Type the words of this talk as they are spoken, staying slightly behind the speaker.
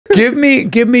Give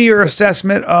me your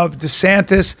assessment of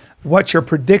DeSantis, what your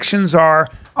predictions are.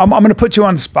 I'm going to put you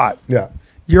on the spot. Yeah.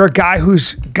 You're a guy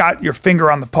who's got your finger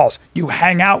on the pulse. You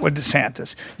hang out with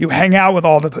DeSantis. You hang out with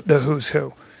all the who's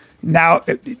who. Now,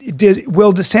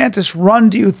 will DeSantis run,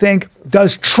 do you think?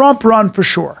 Does Trump run for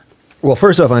sure? Well,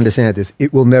 first off, on DeSantis,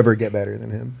 it will never get better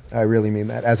than him. I really mean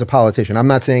that. As a politician, I'm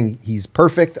not saying he's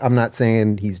perfect. I'm not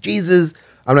saying he's Jesus.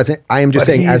 I'm not saying. I am just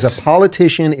saying, as a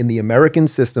politician in the American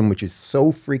system, which is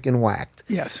so freaking whacked.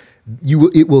 Yes.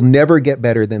 It will never get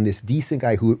better than this decent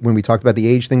guy who, when we talked about the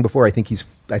age thing before, I think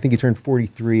he turned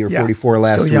 43 or 44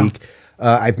 last week.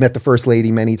 I've met the first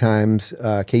lady many times.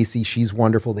 Casey, she's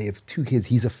wonderful. They have 2 kids.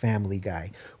 He's a family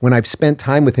guy. When I've spent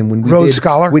time with him,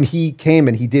 when he came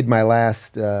and he did my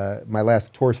last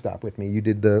tour stop with me. You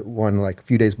did the one like a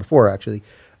few days before, actually,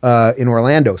 in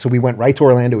Orlando. So we went right to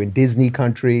Orlando in Disney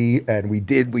country, and we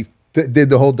did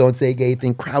the whole "Don't Say Gay"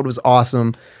 thing. Crowd was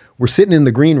awesome. We're sitting in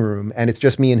the green room, and it's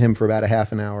just me and him for about a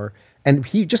half an hour. And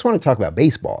he just wanted to talk about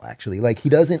baseball, actually. Like,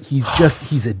 he's a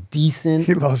decent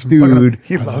dude.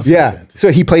 He loves it.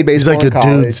 So he played baseball in college. He's like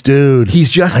a dude's dude.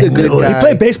 He's just a good guy. He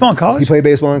played baseball in college? He played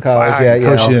baseball in college,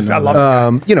 I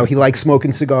love him. You know, he likes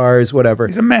smoking cigars, whatever.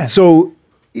 He's a man. So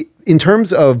in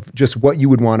terms of just what you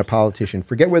would want a politician,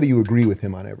 forget whether you agree with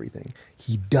him on everything.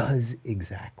 He does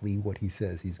exactly what he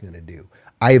says he's going to do.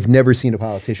 I have never seen a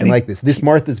politician like this. This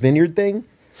Martha's Vineyard thing,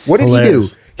 what did he do?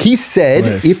 He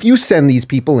said, if you send these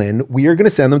people in, we are going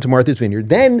to send them to Martha's Vineyard.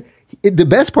 Then, the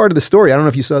best part of the story, I don't know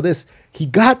if you saw this, he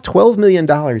got $12 million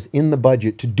in the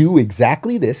budget to do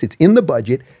exactly this. It's in the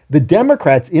budget. The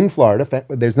Democrats in Florida,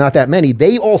 there's not that many,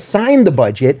 they all signed the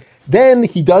budget. Then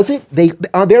he does it.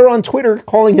 They're on Twitter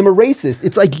calling him a racist.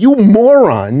 It's like, you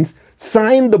morons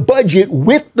signed the budget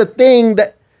with the thing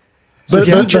that... But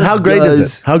how great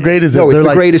is it? How great is it? No, it's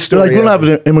the greatest story. They're like, we don't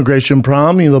have an immigration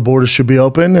problem. You know, the border should be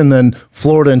open. And then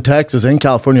Florida and Texas and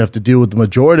California have to deal with the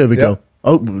majority of it. Go,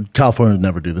 oh, California would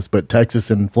never do this, but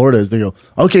Texas and Florida, they go,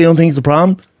 okay, you don't think it's a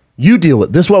problem? You deal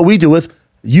with it. This is what we deal with.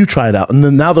 You try it out. And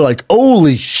then now they're like,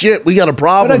 holy shit, we got a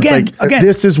problem. But again,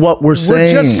 this is what we're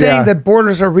saying. We're just saying that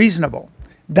borders are reasonable.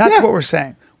 That's what we're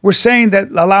saying. We're saying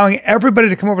that allowing everybody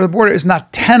to come over the border is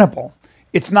not tenable.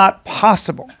 It's not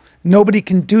possible. Nobody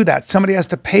can do that. Somebody has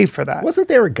to pay for that. Wasn't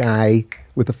there a guy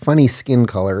with a funny skin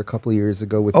color a couple of years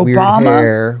ago with Obama? Weird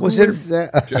hair? Was it?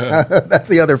 That? That's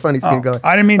the other funny skin color.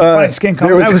 I didn't mean funny skin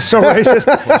color. That was so racist.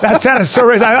 That sounded so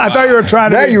racist. I thought you were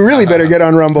trying to. Now you really better get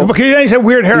on Rumble. Because you said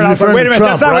weird hair, and I was like, wait a minute,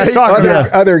 Trump, that's not what he's talking about.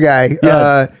 Other guy.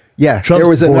 There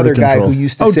was another guy who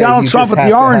used to say Donald Trump with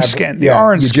the orange skin. The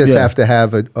orange skin. You just have to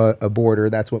have a border.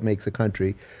 That's what makes a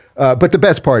country. But the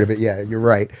best part of it, you're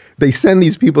right. They send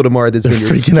these people to Martha's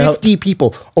Vineyard. Freaking 50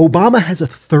 people. Obama has a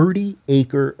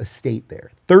 30-acre estate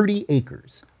there. 30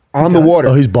 acres. On the water.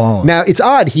 Oh, he's balling. Now, it's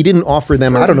odd. He didn't offer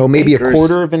them, I don't know, maybe a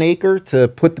quarter of an acre to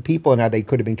put the people. Now, they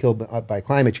could have been killed by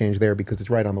climate change there because it's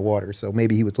right on the water. So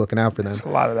maybe he was looking out for them. There's a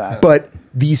lot of that. But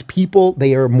these people,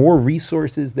 they are more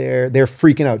resources there. They're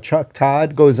freaking out. Chuck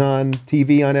Todd goes on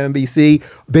TV on NBC.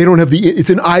 They don't have it's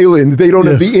an island. They don't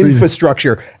have the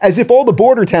infrastructure. As if all the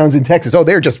border towns in Texas,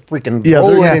 they're just freaking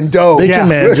rolling in dough. They can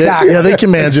manage it. Yeah, they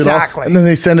can manage it all. And then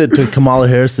they send it to Kamala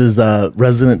Harris's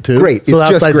resident too. Great. So it's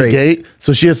outside just great. the gate.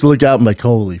 So she has to look out and be like,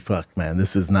 holy fuck, man,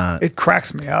 this is not. It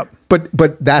cracks me up.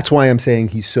 But that's why I'm saying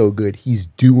he's so good. He's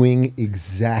doing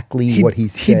exactly what he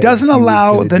said. He doesn't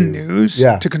allow the news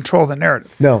to control the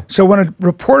narrative. No. So when a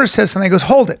reporter says something, he goes,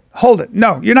 hold it.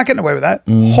 No, you're not getting away with that.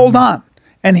 Hold on.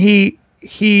 And he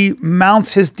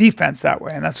mounts his defense that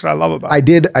way, and that's what I love about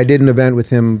it. I did an event with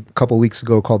him a couple of weeks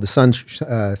ago called the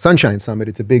Sunshine Summit.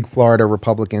 It's a big Florida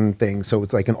Republican thing, so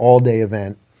it's like an all-day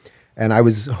event, and I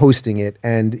was hosting it,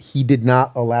 and he did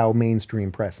not allow mainstream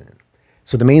press in.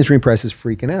 So the mainstream press is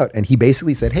freaking out, and he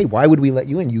basically said, hey, why would we let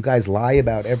you in? You guys lie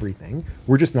about everything.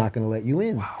 We're just not going to let you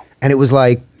in. Wow. And it was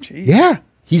like,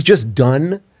 he's just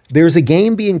done. There's a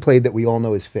game being played that we all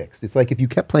know is fixed. It's like if you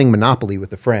kept playing Monopoly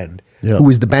with a friend who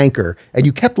is the banker, and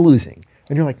you kept losing,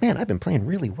 and you're like, man, I've been playing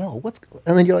really well.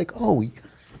 And then you're like, oh,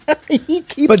 he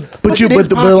keeps. But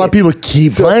a lot of people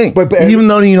keep playing. But even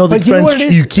though you know the French,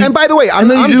 you keep. And by the way, I'm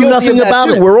do nothing about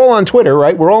it. We're all on Twitter,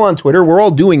 right? We're all on Twitter. We're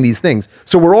all doing these things.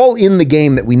 So we're all in the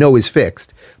game that we know is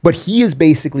fixed. But he is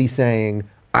basically saying,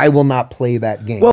 I will not play that game.